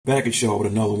Back at y'all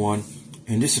with another one,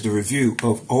 and this is the review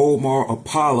of Omar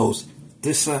Apollo's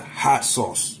Disha hot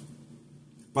sauce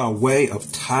by way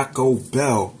of Taco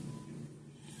Bell.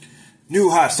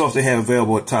 New hot sauce they have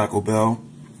available at Taco Bell.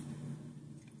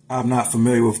 I'm not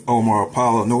familiar with Omar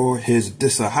Apollo nor his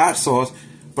Disha hot sauce,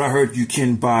 but I heard you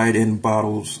can buy it in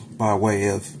bottles by way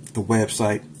of the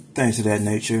website, things of that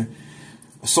nature.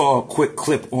 I saw a quick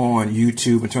clip on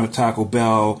YouTube in terms of Taco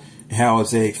Bell and how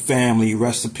it's a family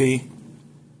recipe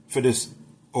for this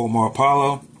Omar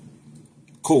Apollo.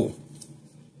 Cool.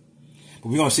 But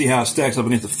we're going to see how it stacks up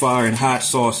against the fire and hot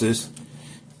sauces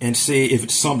and see if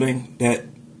it's something that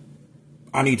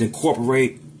I need to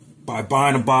incorporate by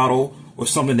buying a bottle or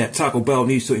something that Taco Bell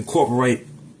needs to incorporate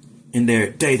in their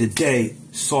day-to-day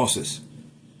sauces.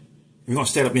 We're going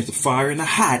to stack up against the fire and the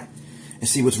hot and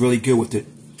see what's really good with it.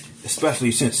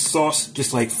 Especially since sauce,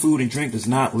 just like food and drink, does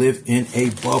not live in a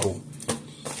bubble.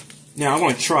 Now, I'm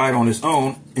going to try it on its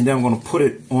own, and then I'm going to put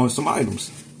it on some items.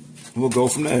 And we'll go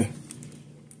from there.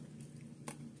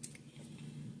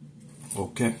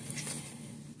 Okay.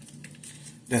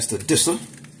 That's the Disha.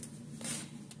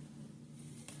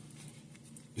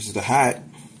 This is the hot.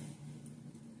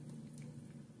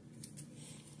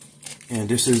 And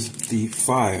this is the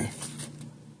fire.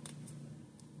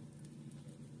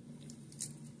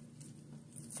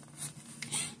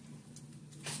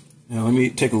 Now, let me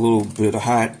take a little bit of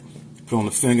hot. Put on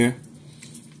the finger.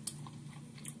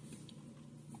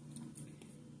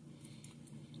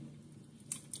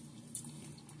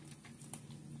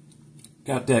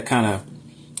 Got that kind of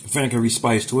vinegary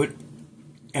spice to it,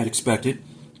 as expected.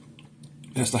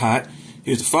 That's the hot.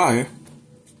 Here's the fire.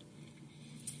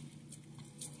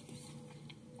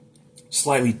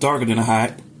 Slightly darker than the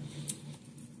hot.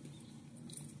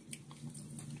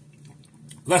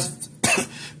 Less,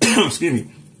 excuse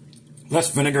me, less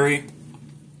vinegary.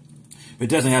 It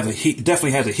doesn't have a heat. It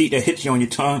definitely has a heat that hits you on your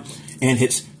tongue and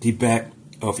hits the back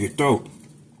of your throat.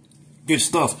 Good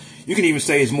stuff. You can even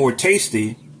say it's more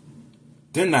tasty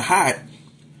than the hot,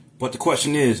 but the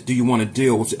question is, do you want to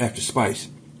deal with the extra spice?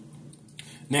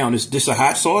 Now, this a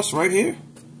hot sauce right here.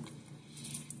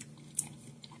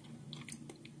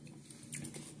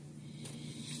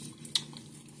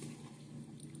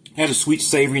 Has a sweet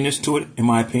savoriness to it, in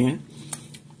my opinion.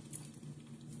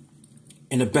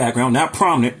 In the background, not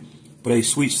prominent, but a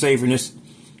sweet savoriness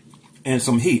and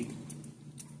some heat.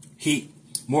 Heat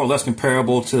more or less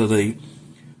comparable to the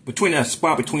between that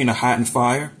spot between the hot and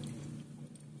fire.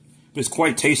 But it's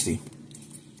quite tasty.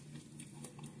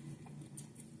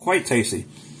 Quite tasty.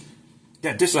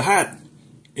 That Disha hot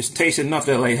is tasty enough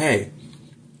that, like, hey,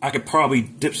 I could probably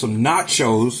dip some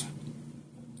nachos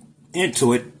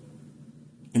into it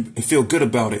and feel good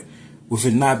about it, with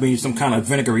it not being some kind of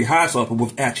vinegary hot sauce, but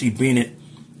with actually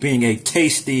being a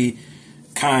tasty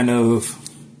kind of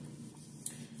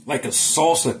like a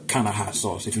salsa kind of hot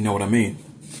sauce, if you know what I mean.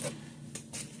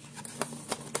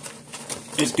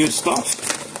 It's good stuff.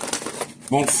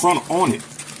 Won't front on it.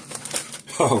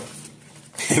 Oh,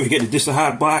 here we get the Disha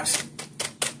hot box.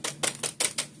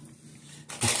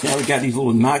 Now we got these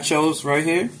little nachos right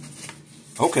here.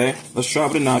 Okay, let's try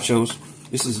with the nachos.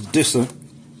 This is Disha.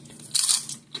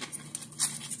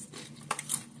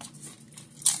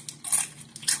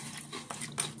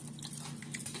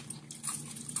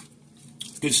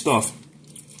 Good stuff.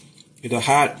 Get the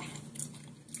hotness,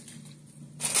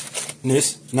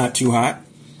 not too hot,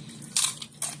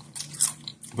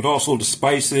 but also the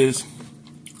spices, a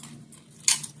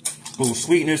little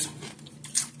sweetness.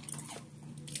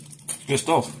 Good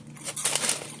stuff.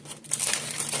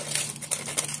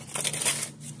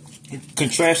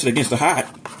 Contrasted against the hot,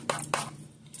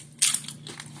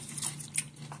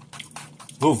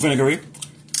 a little vinegary.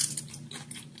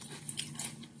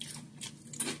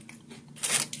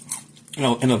 You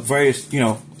know, in a very, a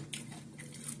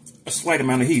slight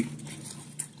amount of heat.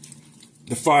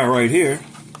 The fire right here.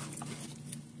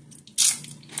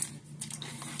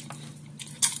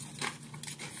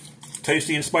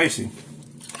 Tasty and spicy.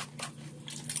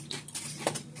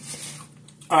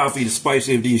 Obviously, the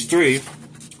spicy of these three.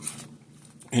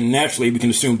 And naturally, we can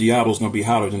assume Diablo's going to be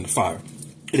hotter than the fire.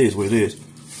 It is what it is.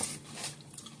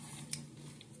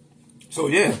 So,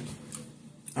 yeah.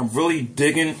 I'm really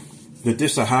digging the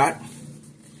Disha hot.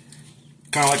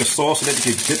 Kind of like a sauce that you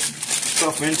can dip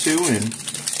stuff into, and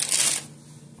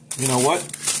you know what?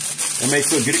 That makes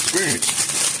for a good experience.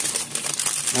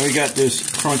 Now we got this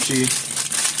crunchy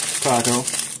taco.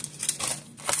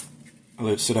 I'll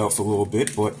let it sit out for a little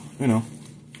bit, but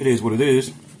it is what it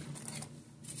is.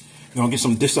 We're gonna get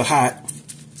some Disha hot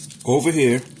over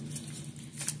here.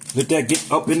 Let that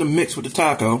get up in the mix with the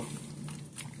taco.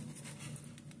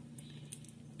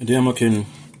 And then I can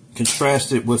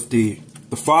contrasted with the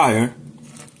fire.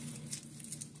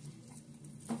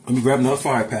 Let me grab another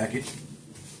fire package.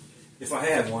 If I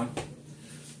have one.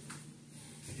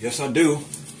 Yes, I do.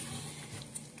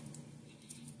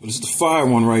 But this is the fire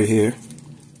one right here.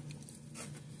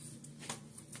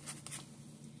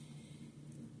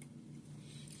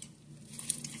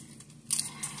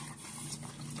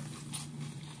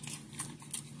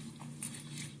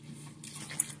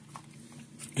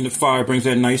 And the fire brings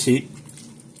that nice heat.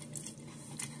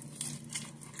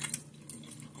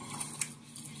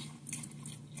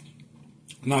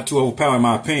 Not too overpowering in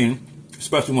my opinion,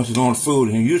 especially once it's on food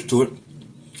and you're used to it.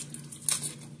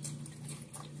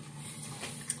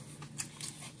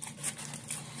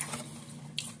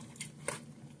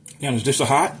 Now, is this a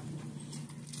hot?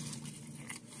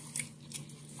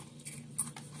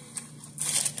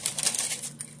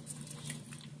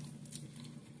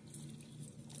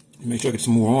 Make sure I get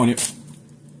some more on it.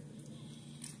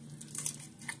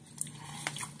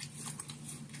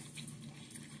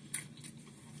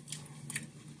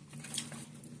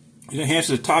 It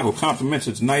enhances the taco, complements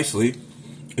it nicely.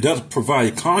 It does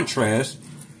provide a contrast.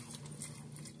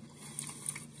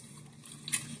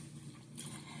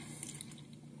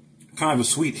 Kind of a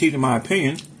sweet heat in my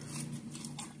opinion.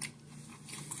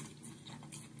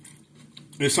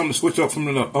 It's something to switch up from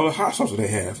the other hot sauces they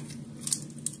have.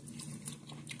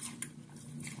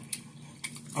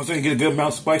 I was thinking get a good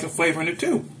amount of spice and flavor in it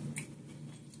too.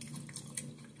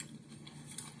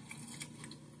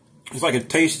 It's like a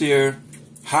tastier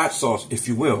hot sauce, if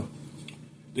you will.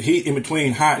 The heat in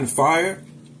between hot and fire,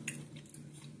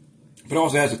 but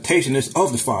also has the tastiness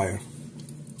of the fire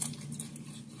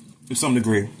to some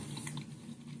degree.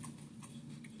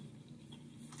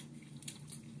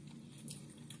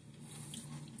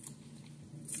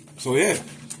 So yeah,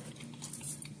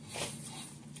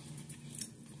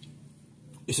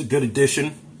 it's a good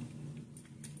addition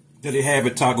that they have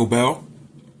at Taco Bell.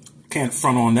 Can't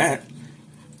front on that.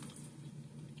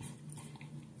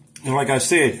 And like I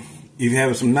said, if you're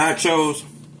having some nachos,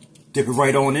 dip it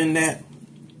right on in that.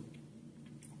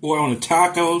 Or on the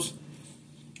tacos,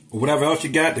 or whatever else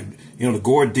you got, the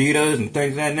gorditas and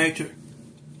things of that nature.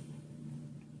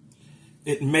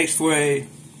 It makes for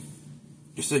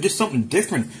just something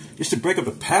different, just to break up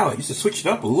the palate, just to switch it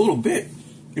up a little bit.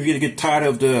 If you get tired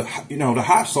of the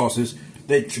hot sauces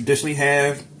they traditionally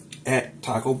have at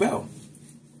Taco Bell.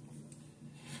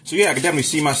 So yeah, I can definitely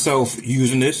see myself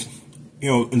using this,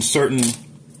 in certain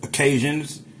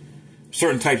occasions,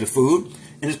 certain types of food.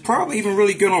 And it's probably even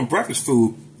really good on breakfast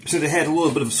food, since it had a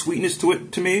little bit of sweetness to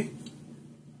it, to me.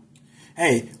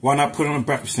 Hey, why not put it on a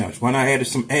breakfast sandwich? Why not add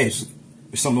some eggs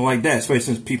or something like that? Especially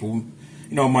since people,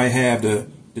 might have the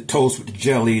toast with the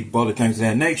jelly, butter, things of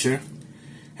that nature.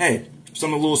 Hey,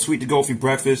 something a little sweet to go for your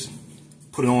breakfast.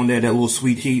 Put it on there, that little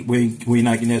sweet heat where you're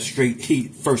not getting that straight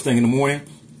heat first thing in the morning.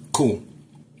 Cool.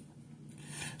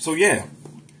 So yeah,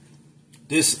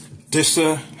 this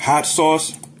Disha hot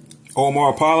sauce,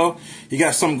 Omar Apollo, he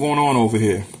got something going on over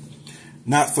here.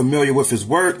 Not familiar with his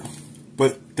work,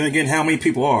 but then again, how many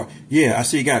people are? Yeah, I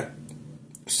see he got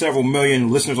several million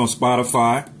listeners on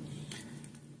Spotify.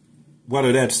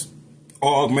 Whether that's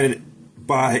augmented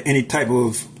by any type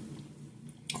of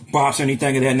bots or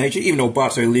anything of that nature, even though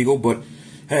bots are illegal, but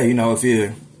hey, if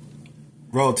you're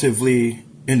relatively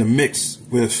in the mix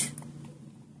with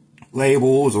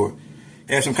labels or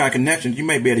have some kind of connections, you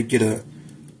may be able to get a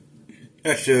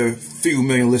extra few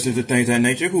million listeners or things of that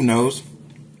nature. Who knows?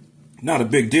 Not a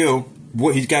big deal.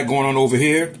 What he's got going on over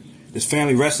here, this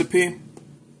family recipe,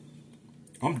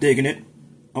 I'm digging it.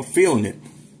 I'm feeling it.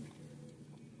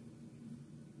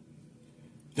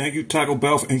 Thank you, Taco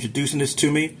Bell, for introducing this to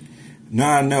me.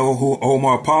 Now I know who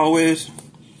Omar Apollo is.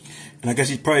 And I guess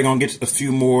he's probably going to get a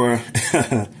few more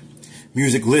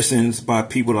music listens by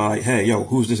people that are like, hey, yo,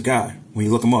 who's this guy? When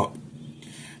you look him up.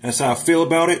 That's how I feel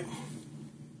about it.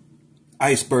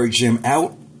 Iceberg Jim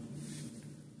out.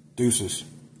 Deuces.